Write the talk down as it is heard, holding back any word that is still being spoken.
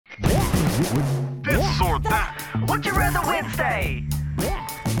This or that. Would you rather Wednesday?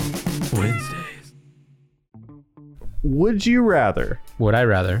 Wednesdays. Would you rather Would I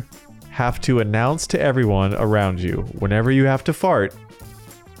rather? have to announce to everyone around you whenever you have to fart,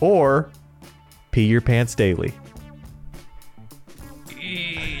 or pee your pants daily?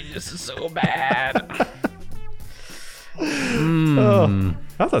 This is so bad. Oh,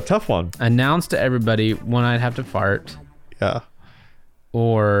 that's a tough one. Announce to everybody when I'd have to fart, Yeah.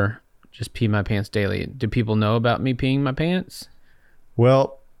 or just pee my pants daily. Do people know about me peeing my pants?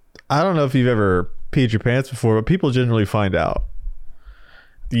 Well, I don't know if you've ever peed your pants before, but people generally find out.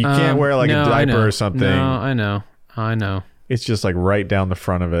 You can't wear like no, a I know. diaper or something. No, I know. It's just like right down the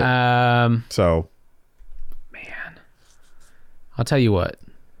front of it. So, Man, I'll tell you what.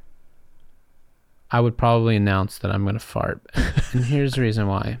 I would probably announce that I'm going to fart. And here's the reason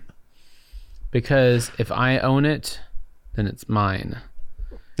why. Because if I own it, then it's mine.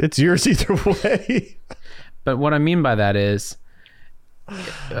 it's yours either way. But what I mean by that is,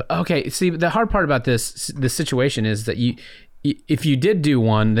 okay, see, the hard part about this situation is that if you did do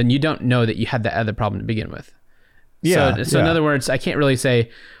one, then you don't know that you had the other problem to begin with. Yeah. So in other words, I can't really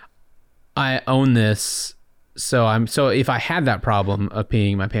say I own this. So if I had that problem of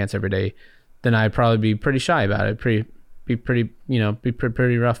peeing my pants every day, then I'd probably be pretty shy about it. Be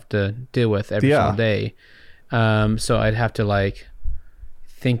pretty rough to deal with every single day. So I'd have to like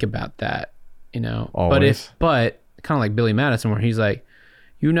think about that, Always. But kind of like Billy Madison, where he's like,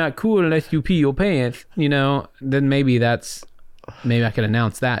 "You're not cool unless you pee your pants," then maybe I could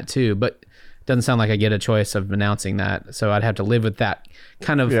announce that too. But it doesn't sound like I get a choice of announcing that. So I'd have to live with that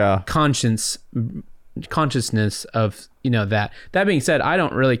kind of consciousness of that. That being said, I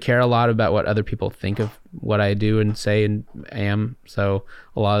don't really care a lot about what other people think of what I do and say and am. So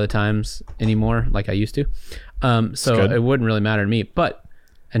a lot of the times anymore, like I used to. So it wouldn't really matter to me. But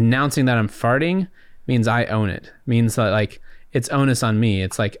announcing that I'm farting means I own it. Means that like it's onus on me.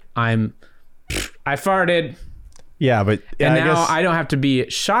 It's like I farted. Yeah, but And I now guess, I don't have to be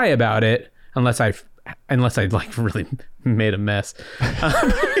shy about it unless I like really made a mess.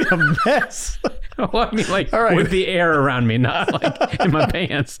 a mess. Well, I mean, like All right. with the air around me, not like in my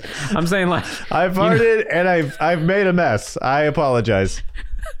pants. I'm saying like I farted and I've made a mess. I apologize.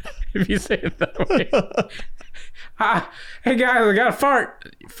 if you say it that way. Hey guys, I got to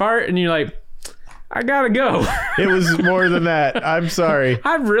fart, and you're like, I gotta go. It was more than that. I'm sorry.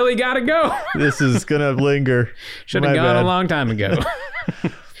 I've really gotta go. This is gonna linger. Should have My gone bad. a long time ago.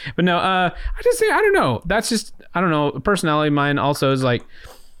 But no, I just say I don't know. That's just I don't know. Personality of mine also is like,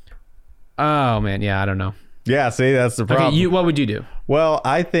 oh man, yeah, I don't know. Yeah, see, that's the problem. Okay, what would you do? Well,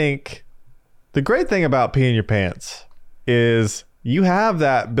 I think the great thing about peeing your pants is you have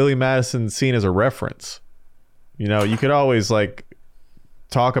that Billy Madison scene as a reference. You could always like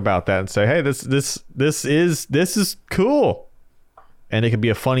talk about that and say, hey, this is cool. And it could be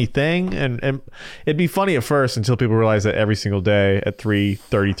a funny thing, and it'd be funny at first until people realize that every single day at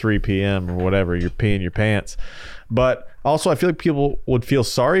 3:33 p.m. or whatever, you're peeing your pants. But also, I feel like people would feel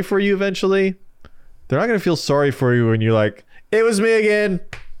sorry for you eventually. They're not going to feel sorry for you when you're like, it was me again.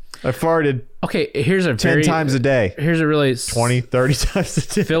 I farted Okay, here's a 10 times a day. Here's a really 20, 30 times a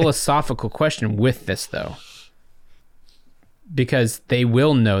day. philosophical question with this though, because they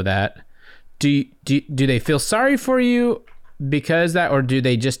will know that. Do they feel sorry for you because that, or do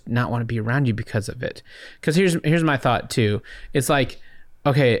they just not want to be around you because of it? Because here's my thought too. It's like,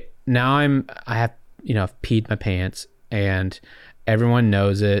 okay, now I have peed my pants and everyone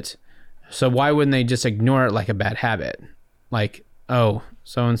knows it. So why wouldn't they just ignore it like a bad habit? Like, oh,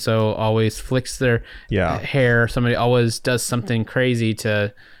 so and so always flicks their hair. Somebody always does something crazy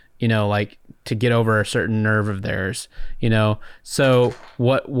to, like to get over a certain nerve of theirs. So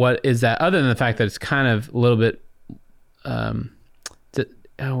what is that other than the fact that it's kind of a little bit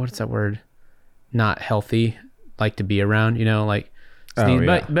what's that word? Not healthy, like to be around, like sneeze.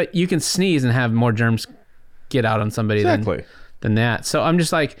 But you can sneeze and have more germs get out on somebody than that. So I'm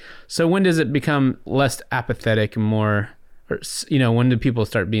just like, so when does it become less apathetic and more, or when do people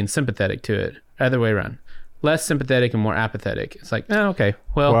start being sympathetic to it? Either way around. Less sympathetic and more apathetic. It's like, okay,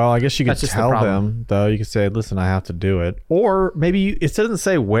 well, I guess you could that's just tell the problem. them, though. You could say, listen, I have to do it. Or maybe it doesn't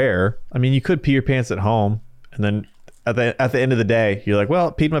say where. I mean, you could pee your pants at home, and then at the end of the day, you're like,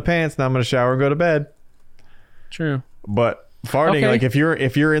 well, peed my pants. Now I'm going to shower and go to bed. True. But farting, like if you're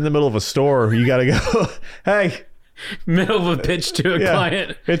in the middle of a store, you got to go, hey. Middle of a pitch to a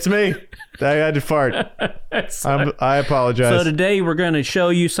client. It's me. I had to fart. I apologize. So today we're going to show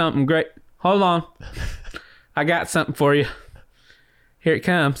you something great. Hold on. I got something for you. Here it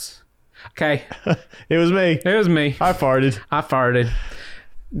comes. Okay. It was me. It was me. I farted.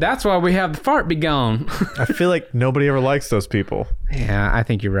 That's why we have the fart be gone. I feel like nobody ever likes those people. Yeah, I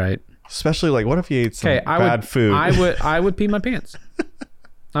think you're right. Especially like, what if you ate some Okay, bad food? I would pee my pants.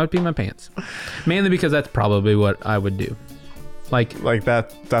 I would pee my pants. Mainly because that's probably what I would do. Like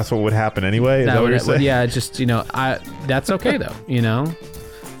that's what would happen anyway. Is that what you're saying? Yeah, just that's okay though,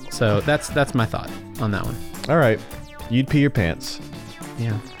 So that's my thought on that one. All right, you'd pee your pants.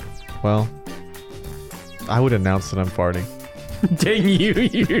 Yeah. Well, I would announce that I'm farting. Dang you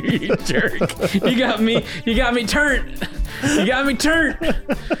jerk! You got me turned. You got me turned.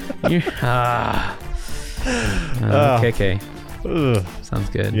 Okay. Ugh. Sounds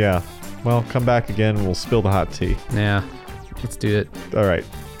good. Yeah. Well, come back again and we'll spill the hot tea. Yeah. Let's do it. All right.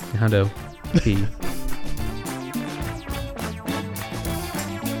 Hundo. Pee.